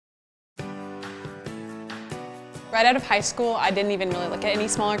Right out of high school, I didn't even really look at any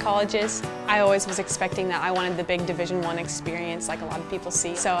smaller colleges. I always was expecting that I wanted the big Division I experience like a lot of people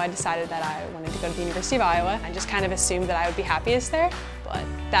see. So I decided that I wanted to go to the University of Iowa. I just kind of assumed that I would be happiest there, but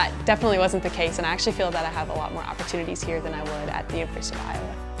that definitely wasn't the case, and I actually feel that I have a lot more opportunities here than I would at the University of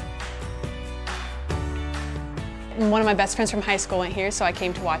Iowa. And one of my best friends from high school went here, so I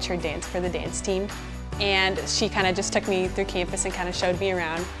came to watch her dance for the dance team. And she kind of just took me through campus and kind of showed me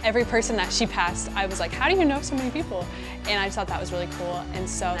around. Every person that she passed, I was like, how do you know so many people? And I just thought that was really cool. And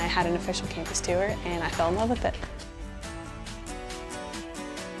so I had an official campus tour and I fell in love with it.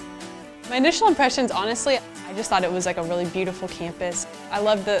 My initial impressions, honestly, I just thought it was like a really beautiful campus. I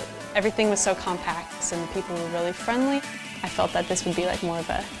loved that everything was so compact and the people were really friendly. I felt that this would be like more of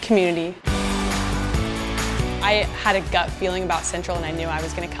a community. I had a gut feeling about Central and I knew I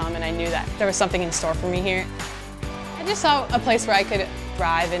was going to come, and I knew that there was something in store for me here. I just saw a place where I could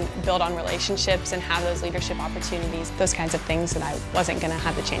thrive and build on relationships and have those leadership opportunities, those kinds of things that I wasn't going to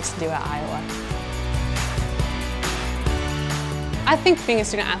have the chance to do at Iowa. I think being a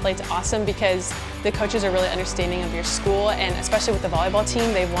student athlete is awesome because the coaches are really understanding of your school, and especially with the volleyball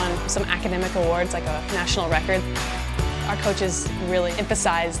team, they've won some academic awards like a national record. Our coaches really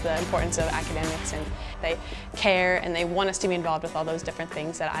emphasize the importance of academics, and they care and they want us to be involved with all those different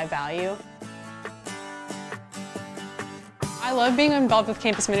things that I value. I love being involved with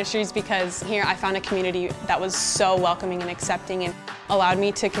campus ministries because here I found a community that was so welcoming and accepting and allowed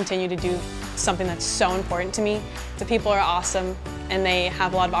me to continue to do something that's so important to me. The people are awesome and they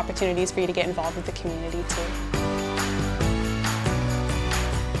have a lot of opportunities for you to get involved with the community too.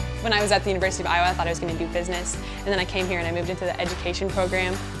 When I was at the University of Iowa, I thought I was going to do business, and then I came here and I moved into the education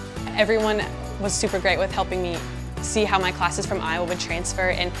program. Everyone was super great with helping me see how my classes from Iowa would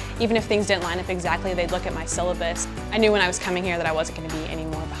transfer, and even if things didn't line up exactly, they'd look at my syllabus. I knew when I was coming here that I wasn't going to be any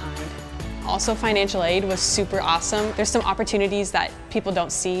more behind. Also, financial aid was super awesome. There's some opportunities that people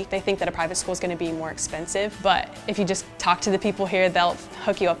don't see. They think that a private school is going to be more expensive, but if you just talk to the people here, they'll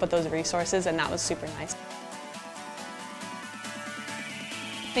hook you up with those resources, and that was super nice.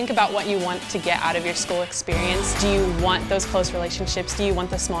 Think about what you want to get out of your school experience. Do you want those close relationships? Do you want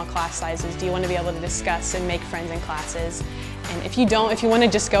the small class sizes? Do you want to be able to discuss and make friends in classes? And if you don't, if you want to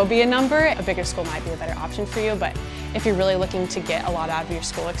just go be a number, a bigger school might be a better option for you. But if you're really looking to get a lot out of your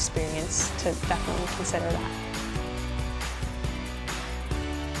school experience, to definitely consider that.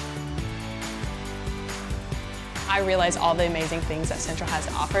 I realize all the amazing things that Central has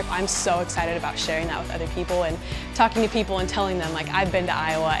to offer. I'm so excited about sharing that with other people and talking to people and telling them, like, I've been to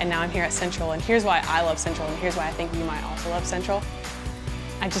Iowa and now I'm here at Central and here's why I love Central and here's why I think you might also love Central.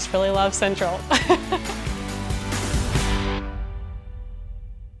 I just really love Central.